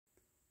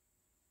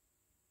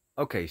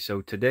Okay, so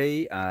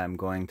today I'm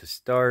going to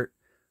start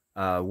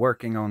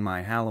working on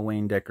my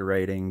Halloween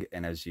decorating,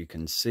 and as you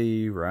can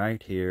see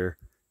right here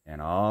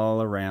and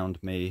all around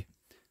me,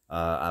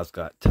 I've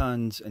got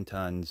tons and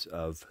tons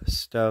of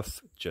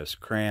stuff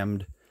just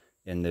crammed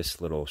in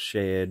this little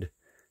shed,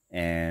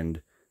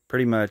 and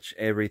pretty much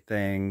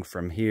everything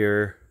from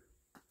here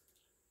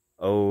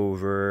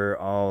over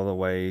all the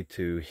way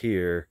to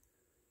here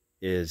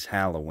is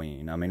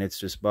Halloween. I mean, it's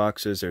just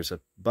boxes. There's a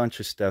bunch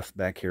of stuff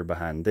back here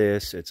behind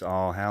this. It's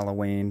all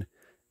Halloween,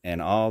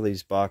 and all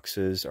these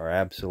boxes are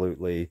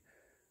absolutely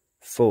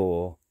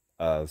full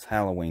of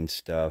Halloween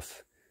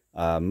stuff.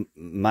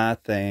 My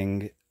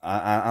thing,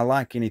 I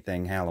like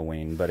anything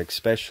Halloween, but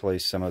especially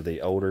some of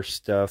the older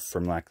stuff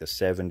from like the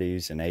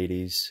 70s and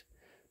 80s.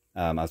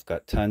 I've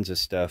got tons of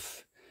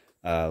stuff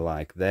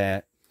like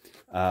that.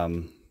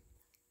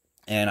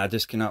 And I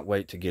just cannot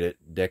wait to get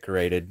it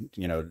decorated,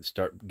 you know, to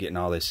start getting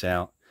all this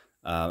out.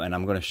 And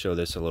I'm going to show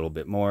this a little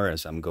bit more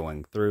as I'm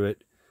going through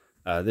it.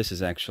 This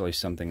is actually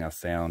something I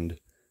found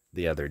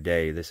the other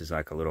day. This is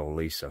like a little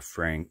Lisa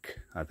Frank.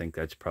 I think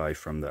that's probably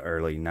from the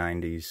early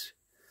 90s.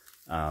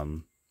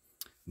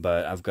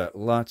 But I've got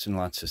lots and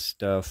lots of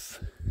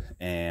stuff,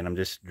 and I'm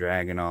just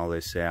dragging all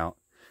this out.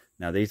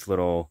 Now, these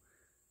little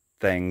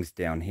things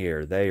down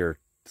here, they are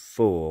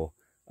full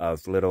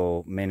of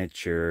little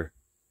miniature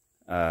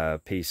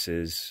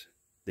pieces.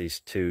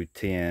 These two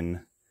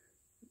tin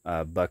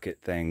bucket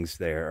things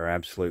there are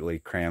absolutely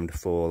crammed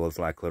full of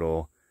like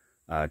little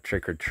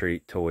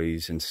trick-or-treat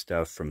toys and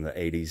stuff from the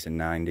 80s and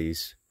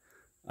 90s.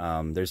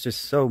 There's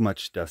just so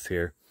much stuff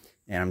here,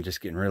 and I'm just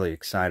getting really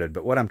excited.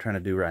 But what I'm trying to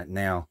do right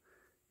now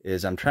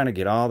is I'm trying to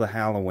get all the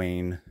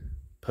Halloween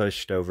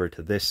pushed over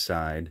to this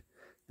side,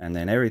 and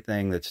then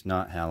everything that's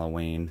not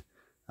Halloween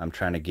I'm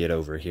trying to get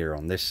over here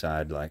on this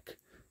side, like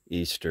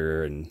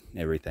Easter and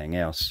everything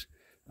else.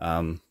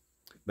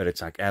 But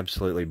it's like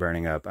absolutely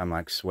burning up. I'm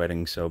like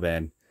sweating so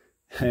bad.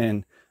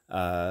 And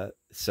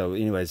so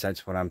anyways,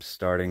 that's what I'm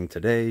starting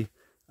today.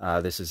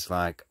 This is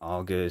like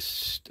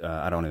August.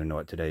 I don't even know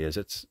what today is.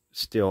 It's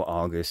still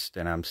August,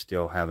 and I'm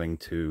still having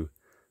to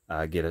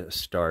get a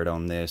start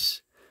on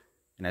this.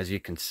 And as you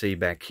can see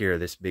back here,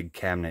 this big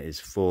cabinet is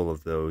full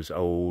of those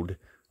old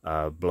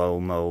blow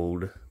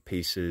mold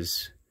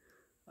pieces.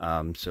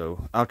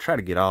 So I'll try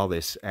to get all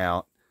this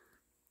out.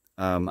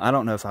 I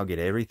don't know if I'll get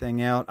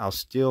everything out. I'll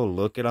still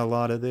look at a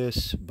lot of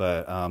this,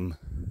 but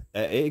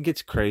it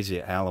gets crazy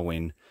at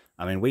Halloween.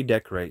 I mean, we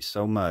decorate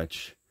so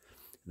much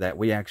that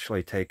we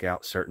actually take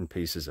out certain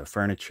pieces of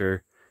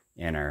furniture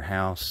in our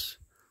house.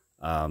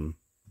 And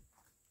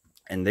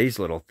these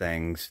little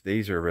things,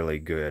 these are really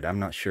good. I'm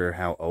not sure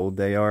how old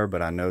they are,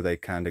 but I know they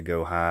kind of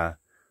go high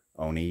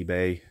on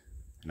eBay.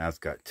 And I've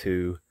got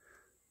two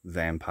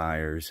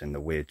vampires and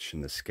the witch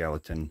and the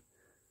skeleton.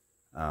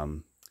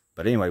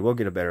 But anyway, we'll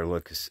get a better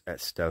look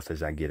at stuff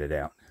as I get it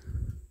out.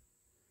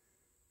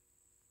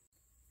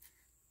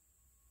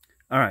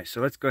 Alright,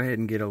 so let's go ahead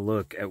and get a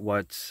look at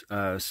what's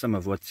some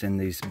of what's in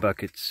these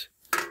buckets.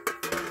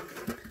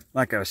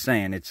 Like I was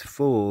saying, it's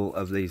full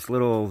of these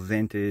little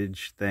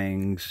vintage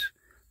things,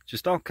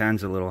 just all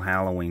kinds of little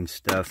Halloween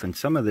stuff. And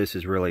some of this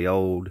is really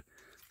old.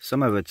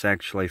 Some of it's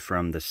actually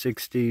from the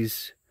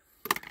 60s.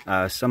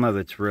 Some of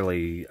it's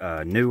really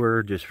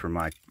newer, just from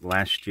like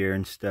last year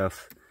and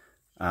stuff.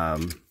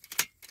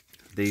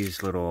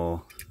 These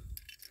little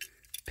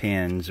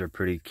pins are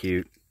pretty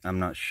cute. I'm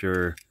not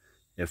sure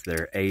if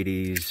they're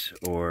 80s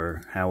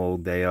or how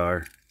old they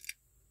are.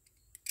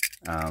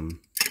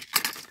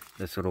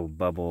 This little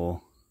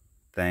bubble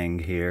thing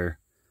here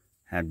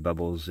had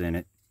bubbles in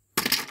it.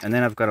 And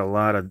then I've got a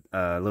lot of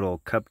little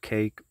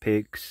cupcake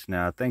picks.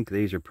 Now I think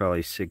these are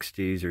probably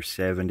 60s or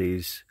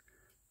 70s.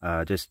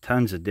 Just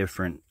tons of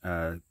different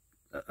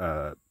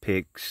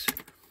picks.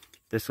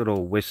 This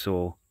little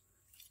whistle,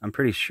 I'm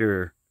pretty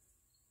sure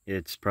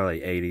it's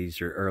probably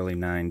 80s or early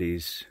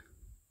 90s.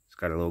 It's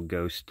got a little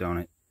ghost on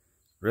it.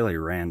 Really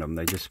random.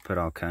 They just put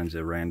all kinds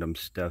of random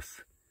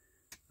stuff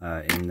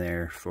in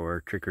there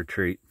for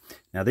trick-or-treat.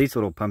 Now these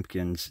little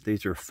pumpkins,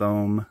 these are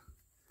foam,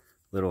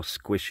 little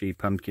squishy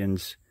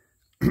pumpkins.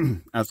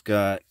 I've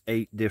got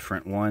 8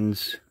 different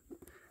ones,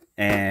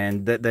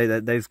 and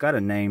they've got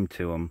a name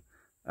to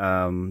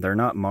them. They're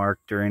not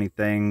marked or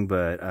anything,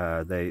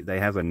 but they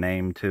have a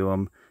name to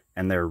them.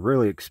 And they're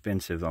really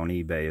expensive on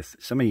eBay. If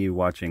some of you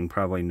watching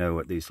probably know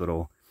what these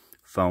little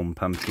foam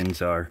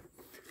pumpkins are.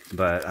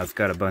 But I've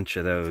got a bunch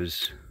of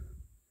those.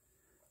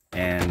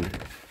 And,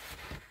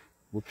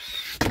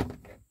 whoops,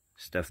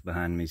 stuff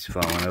behind me's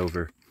falling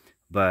over.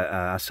 But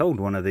I sold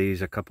one of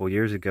these a couple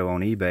years ago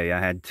on eBay. I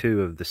had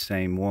 2 of the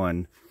same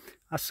one.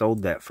 I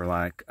sold that for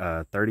like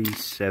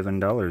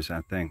 $37,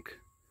 I think.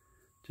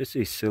 Just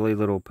these silly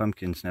little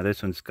pumpkins. Now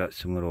this one's got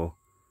some little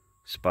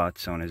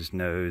spots on his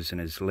nose and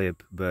his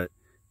lip, but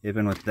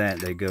even with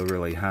that, they go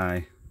really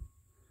high.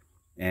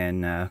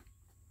 And I've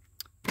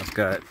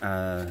got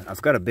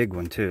a big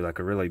one too, like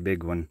a really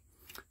big one.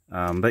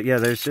 But yeah,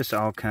 there's just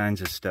all kinds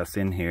of stuff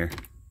in here.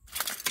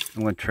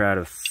 I'm gonna try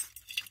to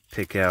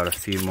pick out a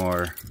few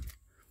more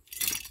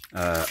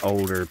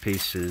older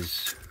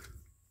pieces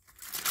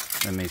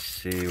Let me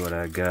see what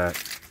I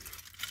got.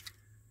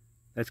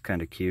 That's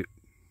kind of cute.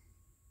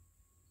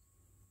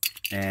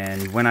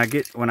 And when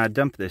I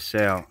dump this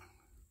out,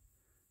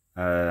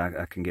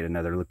 I can get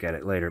another look at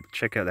it later. But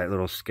check out that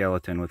little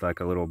skeleton with like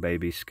a little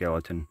baby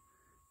skeleton.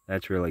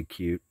 That's really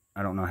cute.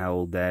 I don't know how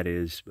old that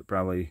is, but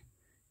probably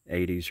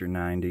 80s or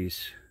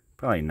 90s.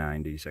 Probably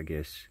 90s, I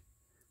guess.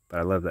 But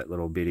I love that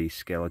little bitty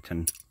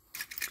skeleton.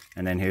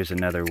 And then here's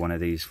another one of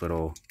these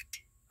little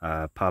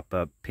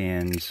pop-up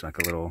pins, like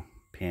a little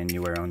pin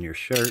you wear on your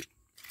shirt.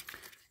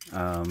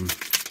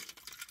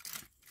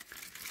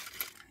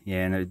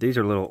 Yeah, and these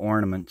are little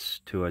ornaments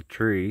to a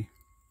tree.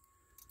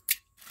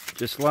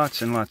 Just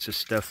lots and lots of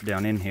stuff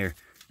down in here.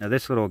 Now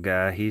this little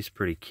guy, he's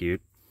pretty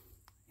cute.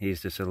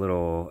 He's just a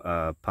little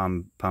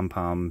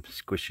pom-pom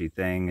squishy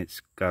thing.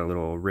 It's got a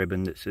little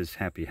ribbon that says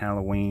Happy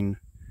Halloween.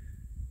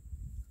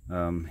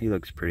 He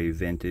looks pretty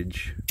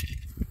vintage.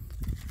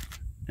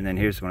 And then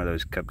here's one of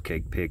those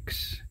cupcake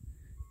picks.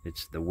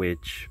 It's the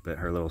witch, but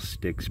her little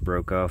sticks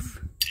broke off.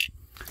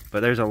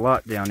 But there's a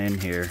lot down in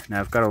here. Now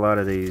I've got a lot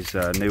of these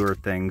newer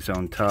things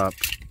on top.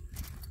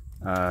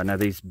 Now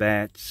these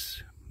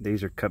bats,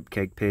 these are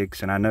cupcake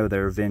picks, and I know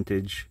they're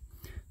vintage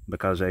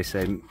because they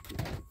say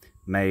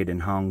made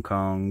in Hong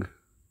Kong.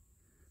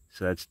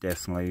 So that's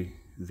definitely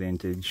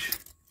vintage.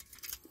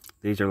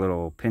 These are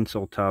little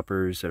pencil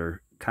toppers that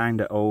are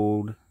kind of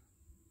old.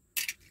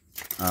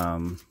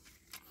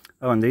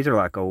 Oh, and these are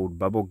like old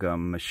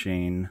bubblegum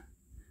machine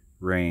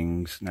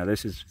rings. Now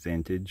this is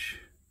vintage.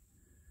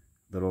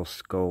 Little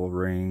skull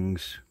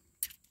rings.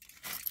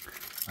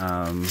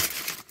 Let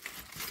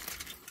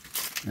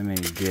me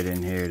get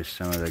in here to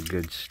some of the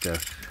good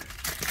stuff.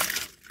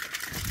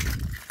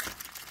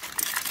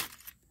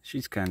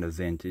 She's kind of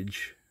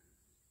vintage.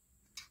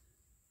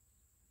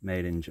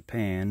 Made in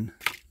Japan.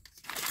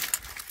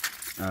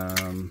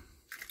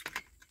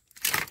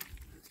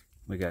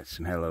 We got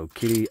some Hello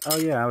Kitty. Oh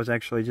yeah, I was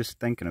actually just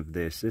thinking of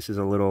this. This is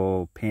a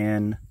little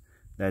pen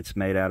that's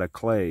made out of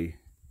clay.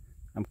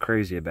 I'm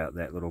crazy about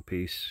that little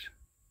piece.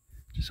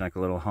 Just like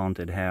a little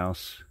haunted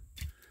house.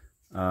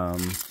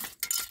 And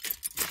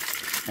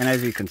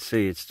as you can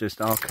see, it's just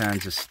all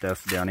kinds of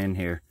stuff down in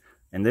here.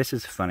 And this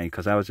is funny,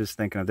 because I was just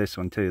thinking of this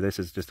one too. This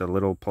is just a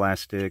little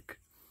plastic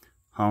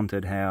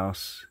haunted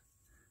house.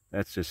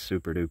 That's just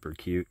super duper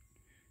cute.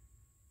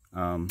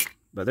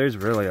 But there's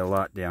really a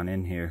lot down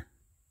in here.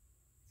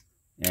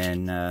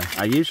 And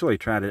I usually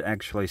try to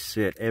actually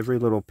sit every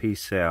little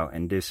piece out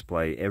and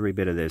display every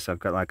bit of this. I've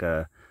got like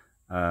a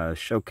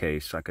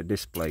showcase, like a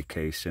display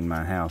case in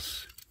my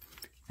house.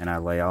 And I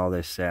lay all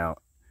this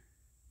out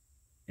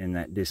in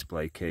that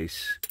display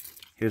case.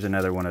 Here's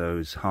another one of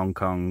those Hong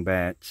Kong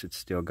bats. It's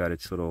still got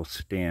its little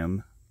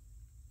stem.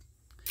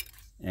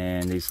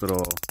 And these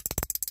little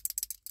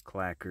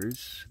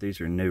clackers. These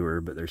are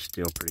newer, but they're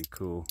still pretty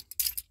cool.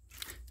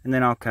 And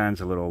then all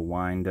kinds of little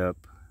wind-up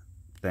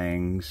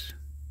things.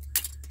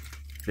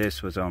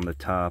 This was on the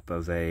top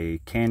of a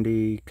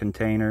candy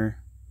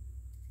container.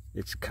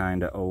 It's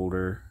kind of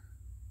older.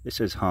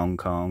 This is Hong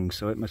Kong,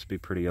 so it must be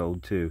pretty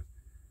old too.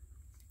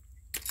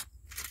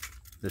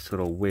 This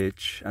little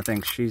witch, I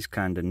think she's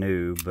kind of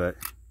new, but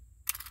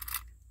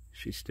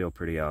she's still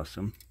pretty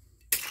awesome.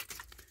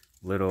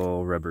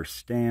 Little rubber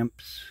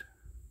stamps.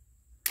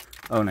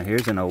 Oh, now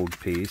here's an old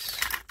piece.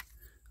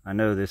 I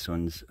know this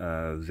one's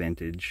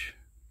vintage.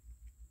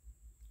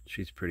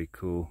 She's pretty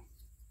cool.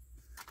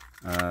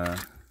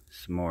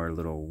 Some more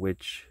little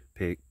witch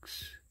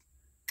picks.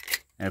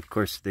 And of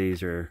course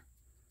these are,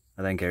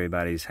 I think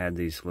everybody's had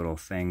these little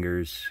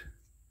fingers.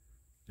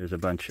 There's a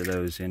bunch of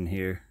those in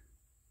here.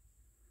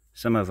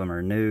 Some of them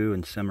are new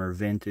and some are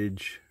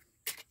vintage.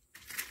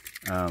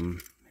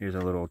 Here's a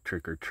little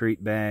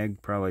trick-or-treat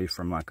bag, probably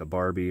from like a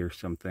Barbie or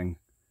something.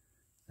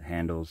 The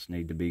handles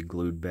need to be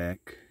glued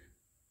back.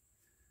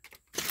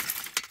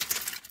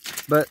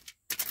 But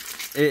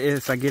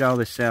if I get all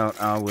this out,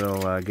 I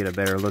will get a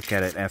better look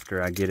at it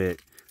after I get it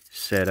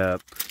set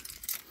up.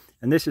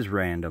 And this is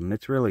random.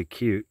 It's really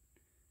cute.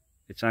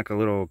 It's like a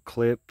little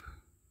clip,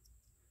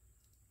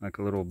 like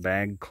a little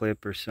bag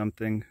clip or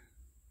something.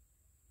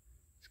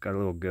 It's got a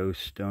little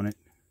ghost on it.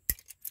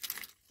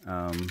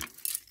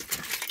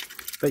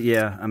 But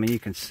yeah, I mean, you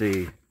can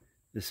see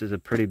this is a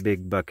pretty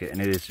big bucket, and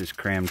it is just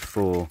crammed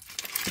full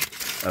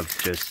of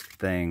just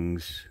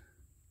things.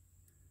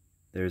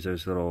 There's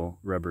those little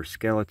rubber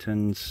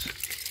skeletons.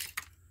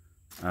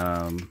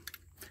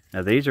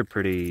 Now these are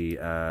pretty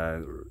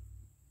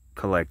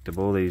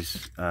collectible.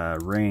 These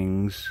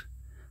rings,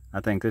 I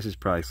think this is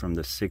probably from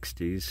the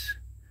 60s.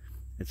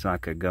 It's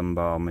like a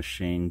gumball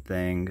machine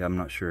thing. I'm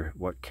not sure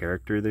what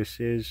character this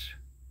is,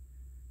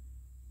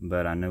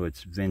 but I know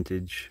it's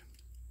vintage.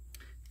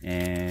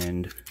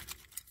 And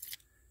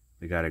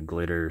we got a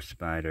glitter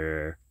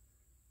spider.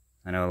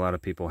 I know a lot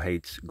of people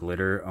hate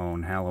glitter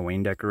on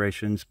Halloween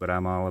decorations, but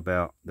I'm all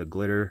about the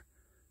glitter.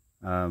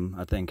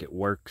 I think it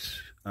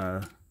works.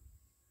 Some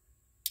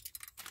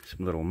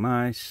little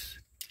mice.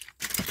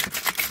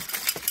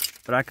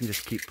 But I can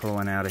just keep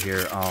pulling out of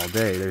here all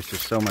day. There's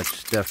just so much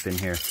stuff in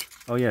here.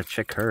 Oh yeah,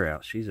 check her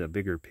out. She's a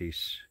bigger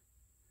piece.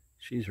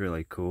 She's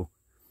really cool.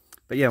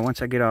 But yeah,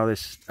 once I get all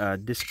this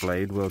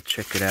displayed, we'll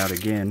check it out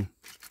again.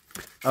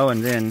 Oh,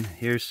 and then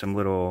here's some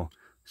little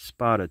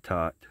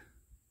Spot-A-Tot.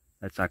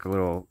 That's like a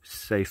little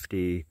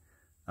safety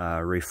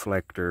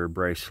reflector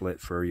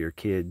bracelet for your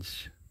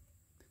kids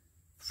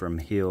from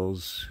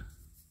Hills.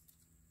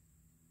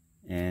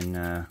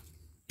 And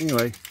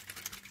anyway,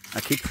 I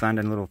keep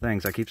finding little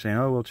things. I keep saying,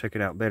 oh, we'll check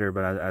it out better,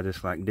 but I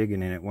just like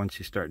digging in it. Once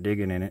you start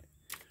digging in it,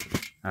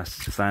 I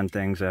find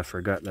things I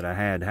forgot that I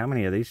had. How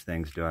many of these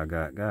things do I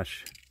got?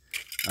 Gosh.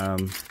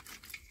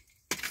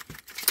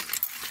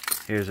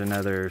 Here's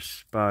another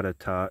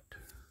Spot-A-Tot.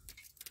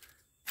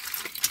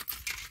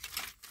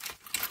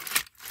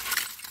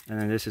 And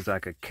then this is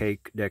like a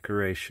cake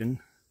decoration.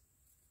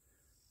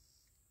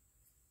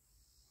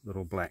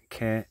 Little black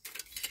cat.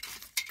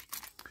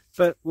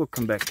 But we'll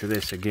come back to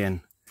this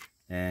again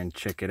and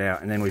check it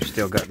out. And then we've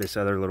still got this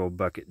other little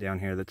bucket down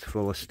here that's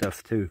full of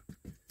stuff too.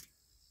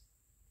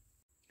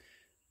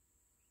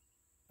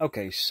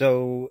 Okay,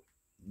 so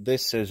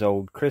this is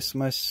Old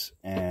Christmas,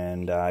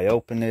 and I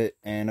opened it,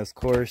 and of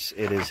course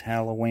it is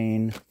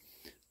Halloween.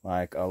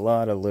 Like a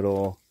lot of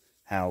little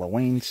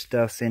Halloween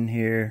stuff in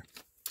here.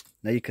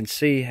 Now you can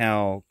see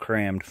how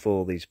crammed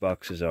full these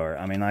boxes are.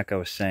 I mean, like I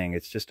was saying,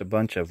 it's just a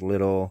bunch of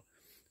little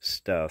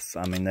stuff.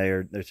 I mean,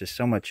 there's just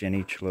so much in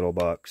each little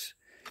box.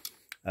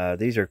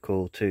 These are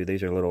cool too.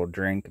 These are little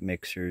drink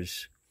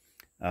mixers.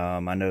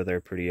 I know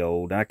they're pretty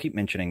old. I keep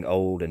mentioning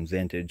old and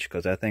vintage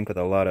because I think with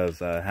a lot of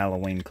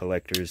Halloween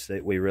collectors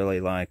that we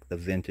really like the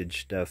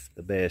vintage stuff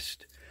the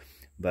best.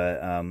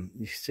 But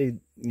you see,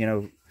 you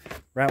know,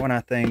 right when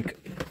I think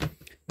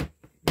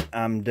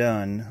I'm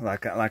done,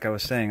 like I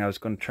was saying, I was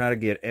going to try to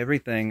get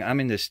everything. I'm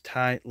in this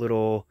tight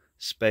little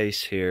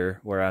space here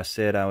where I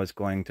said I was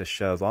going to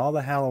shove all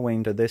the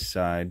Halloween to this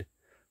side.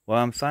 Well,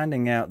 I'm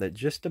finding out that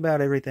just about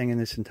everything in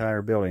this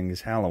entire building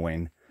is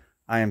Halloween.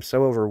 I am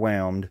so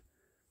overwhelmed.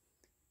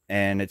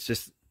 And it's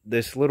just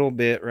this little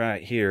bit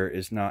right here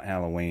is not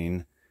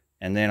Halloween.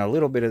 And then a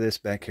little bit of this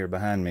back here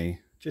behind me,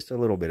 just a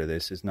little bit of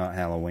this is not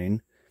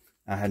Halloween.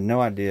 I had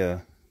no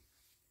idea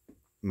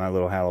my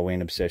little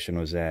Halloween obsession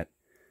was that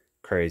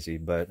crazy,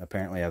 but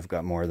apparently I've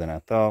got more than I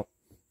thought.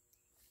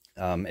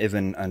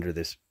 Even under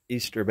this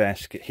Easter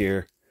basket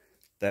here,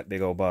 that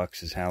big old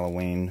box is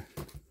Halloween.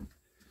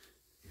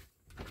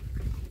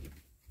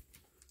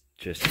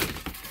 Just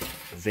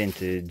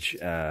vintage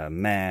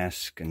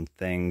mask and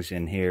things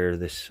in here.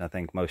 This, I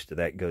think most of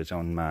that goes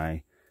on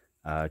my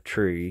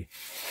tree,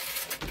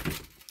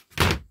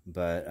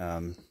 but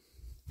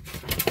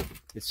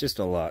it's just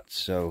a lot.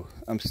 So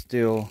I'm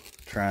still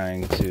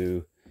trying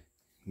to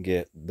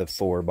get the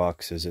 4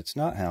 boxes. It's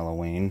not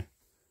Halloween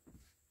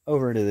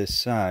over to this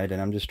side,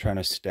 and I'm just trying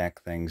to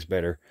stack things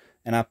better.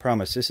 And I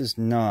promise this is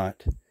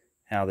not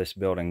how this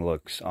building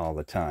looks all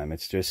the time.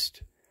 It's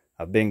just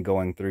I've been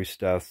going through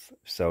stuff,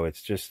 so it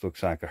just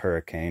looks like a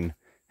hurricane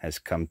has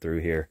come through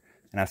here.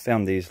 And I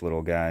found these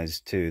little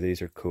guys too.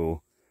 These are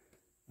cool.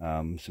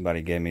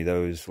 Somebody gave me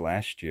those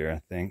last year,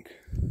 I think.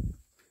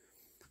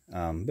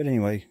 But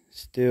anyway,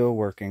 still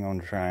working on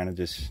trying to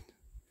just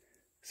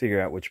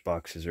figure out which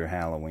boxes are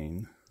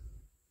Halloween.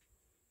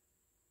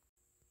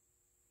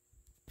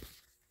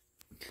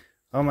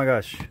 Oh my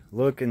gosh,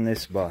 look in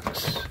this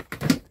box.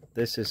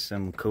 This is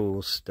some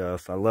cool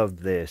stuff. I love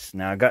this.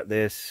 Now, I got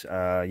this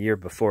year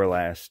before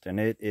last, and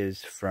it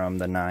is from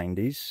the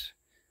 90s.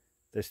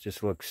 This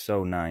just looks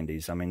so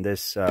 90s. I mean,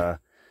 this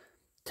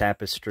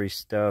tapestry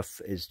stuff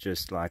is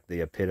just like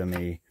the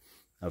epitome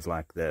of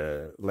like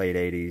the late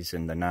 80s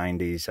and the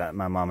 90s.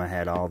 My mama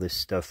had all this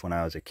stuff when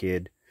I was a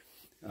kid.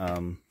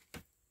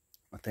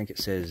 I think it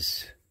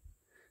says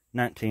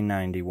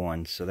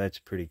 1991, so that's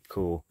pretty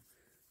cool.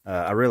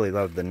 I really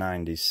love the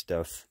 90s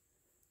stuff.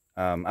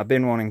 I've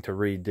been wanting to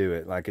redo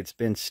it. Like, it's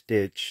been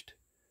stitched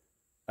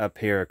up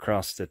here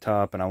across the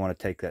top, and I want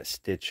to take that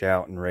stitch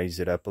out and raise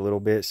it up a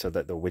little bit so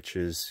that the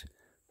witch's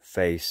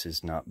face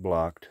is not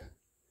blocked.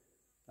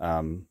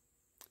 But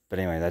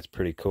anyway, that's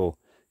pretty cool.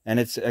 And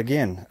it's,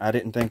 again, I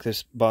didn't think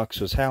this box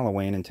was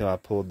Halloween until I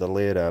pulled the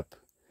lid up.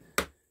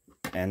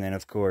 And then,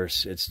 of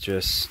course, it's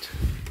just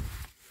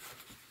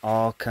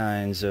all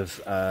kinds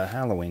of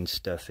Halloween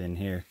stuff in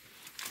here.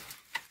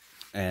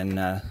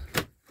 And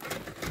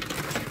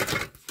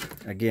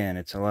again,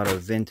 it's a lot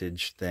of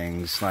vintage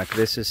things. Like,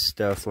 this is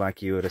stuff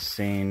like you would have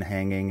seen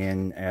hanging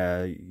in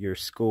your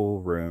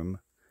school room.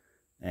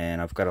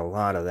 And I've got a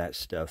lot of that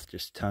stuff,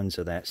 just tons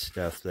of that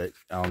stuff that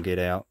I'll get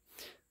out.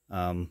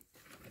 But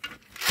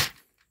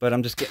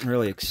I'm just getting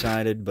really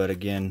excited. But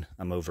again,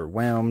 I'm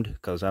overwhelmed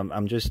because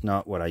I'm just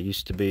not what I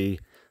used to be.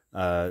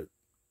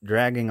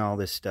 Dragging all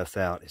this stuff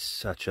out is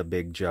such a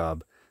big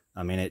job.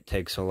 I mean, it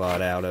takes a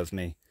lot out of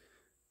me.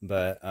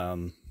 But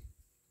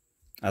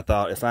I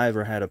thought if I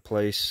ever had a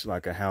place,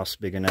 like a house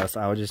big enough,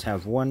 I would just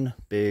have one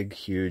big,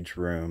 huge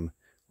room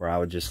where I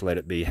would just let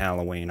it be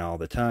Halloween all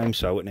the time,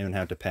 so I wouldn't even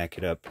have to pack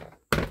it up.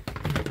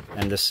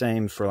 And the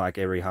same for like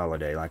every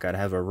holiday. Like, I'd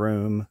have a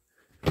room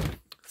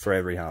for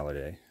every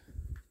holiday.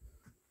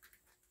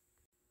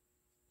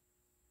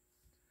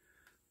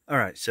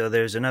 Alright, so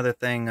there's another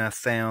thing I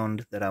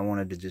found that I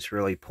wanted to just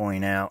really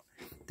point out.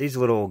 These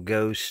little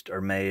ghosts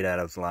are made out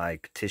of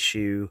like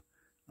tissue.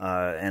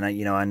 And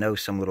I know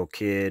some little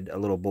kid, a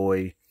little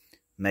boy,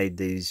 made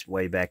these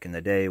way back in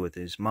the day with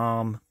his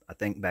mom, I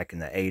think back in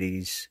the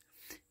 80s.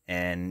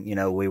 And,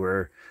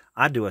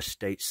 I do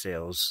estate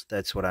sales.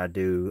 That's what I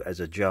do as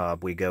a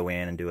job. We go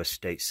in and do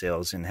estate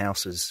sales in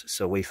houses.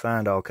 So we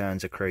find all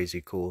kinds of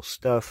crazy cool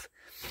stuff.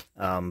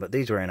 But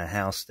these were in a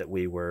house that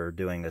we were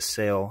doing a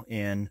sale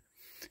in.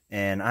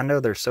 And I know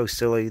they're so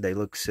silly, they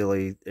look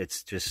silly,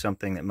 it's just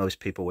something that most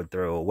people would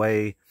throw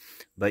away.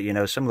 But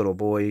some little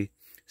boy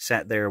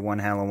sat there one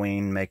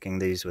Halloween making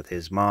these with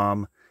his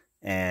mom,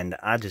 and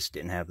I just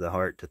didn't have the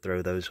heart to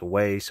throw those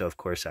away, so of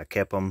course I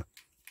kept them.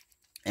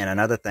 And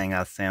another thing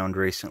I found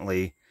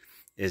recently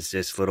is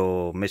this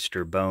little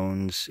Mr.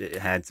 Bones. It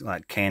had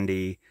like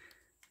candy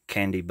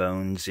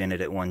bones in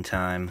it at one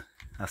time.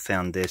 I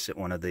found this at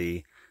one of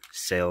the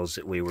sales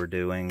that we were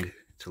doing.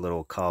 It's a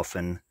little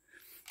coffin.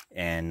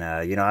 And,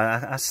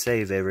 I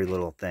save every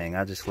little thing.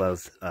 I just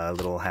love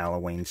little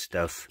Halloween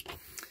stuff.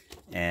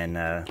 And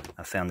I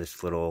found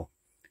this little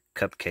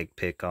cupcake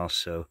pick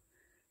also.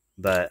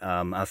 But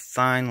I've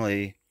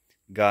finally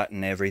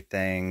gotten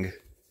everything,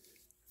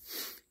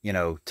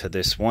 to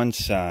this one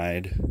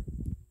side.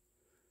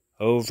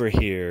 Over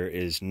here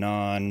is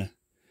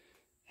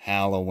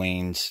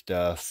non-Halloween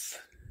stuff.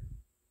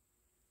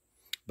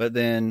 But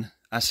then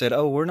I said,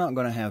 oh, we're not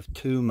going to have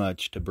too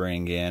much to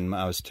bring in.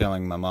 I was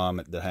telling my mom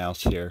at the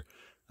house here,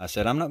 I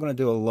said, I'm not going to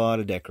do a lot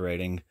of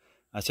decorating.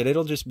 I said,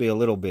 it'll just be a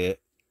little bit.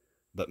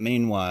 But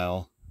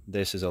meanwhile,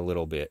 this is a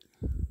little bit.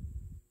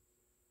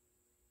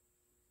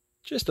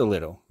 Just a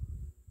little.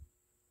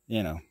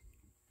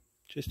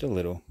 Just a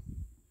little.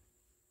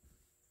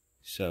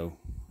 So,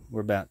 we're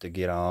about to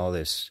get all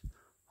this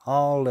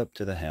hauled up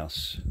to the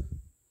house.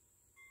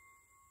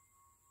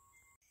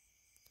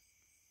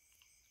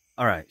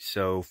 Alright,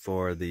 so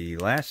for the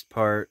last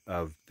part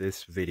of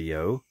this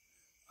video,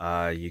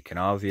 you can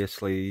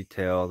obviously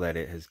tell that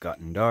it has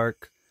gotten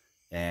dark.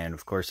 And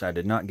of course I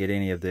did not get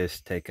any of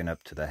this taken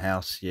up to the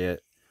house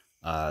yet.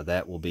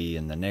 That will be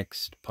in the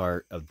next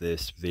part of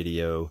this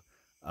video.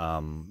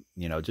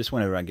 Just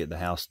whenever I get the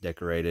house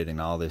decorated and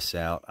all this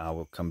out, I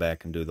will come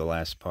back and do the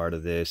last part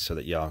of this so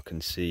that y'all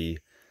can see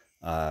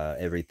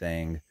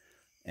everything.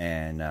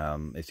 And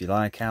if you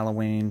like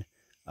Halloween,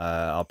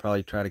 I'll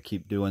probably try to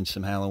keep doing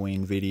some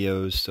Halloween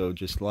videos, so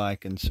just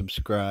like and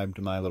subscribe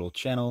to my little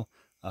channel.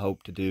 I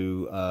hope to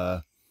do,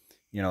 a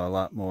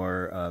lot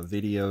more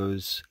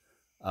videos.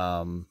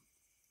 And,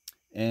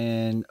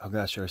 oh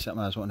gosh, there was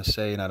something I was wanting to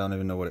say, and I don't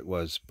even know what it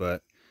was.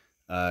 But,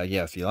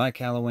 yeah, if you like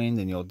Halloween,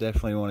 then you'll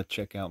definitely want to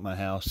check out my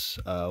house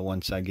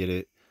once I get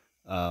it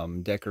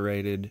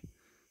decorated.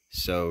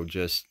 So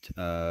just,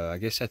 I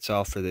guess that's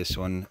all for this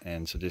one,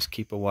 and so just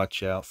keep a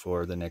watch out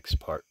for the next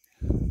part.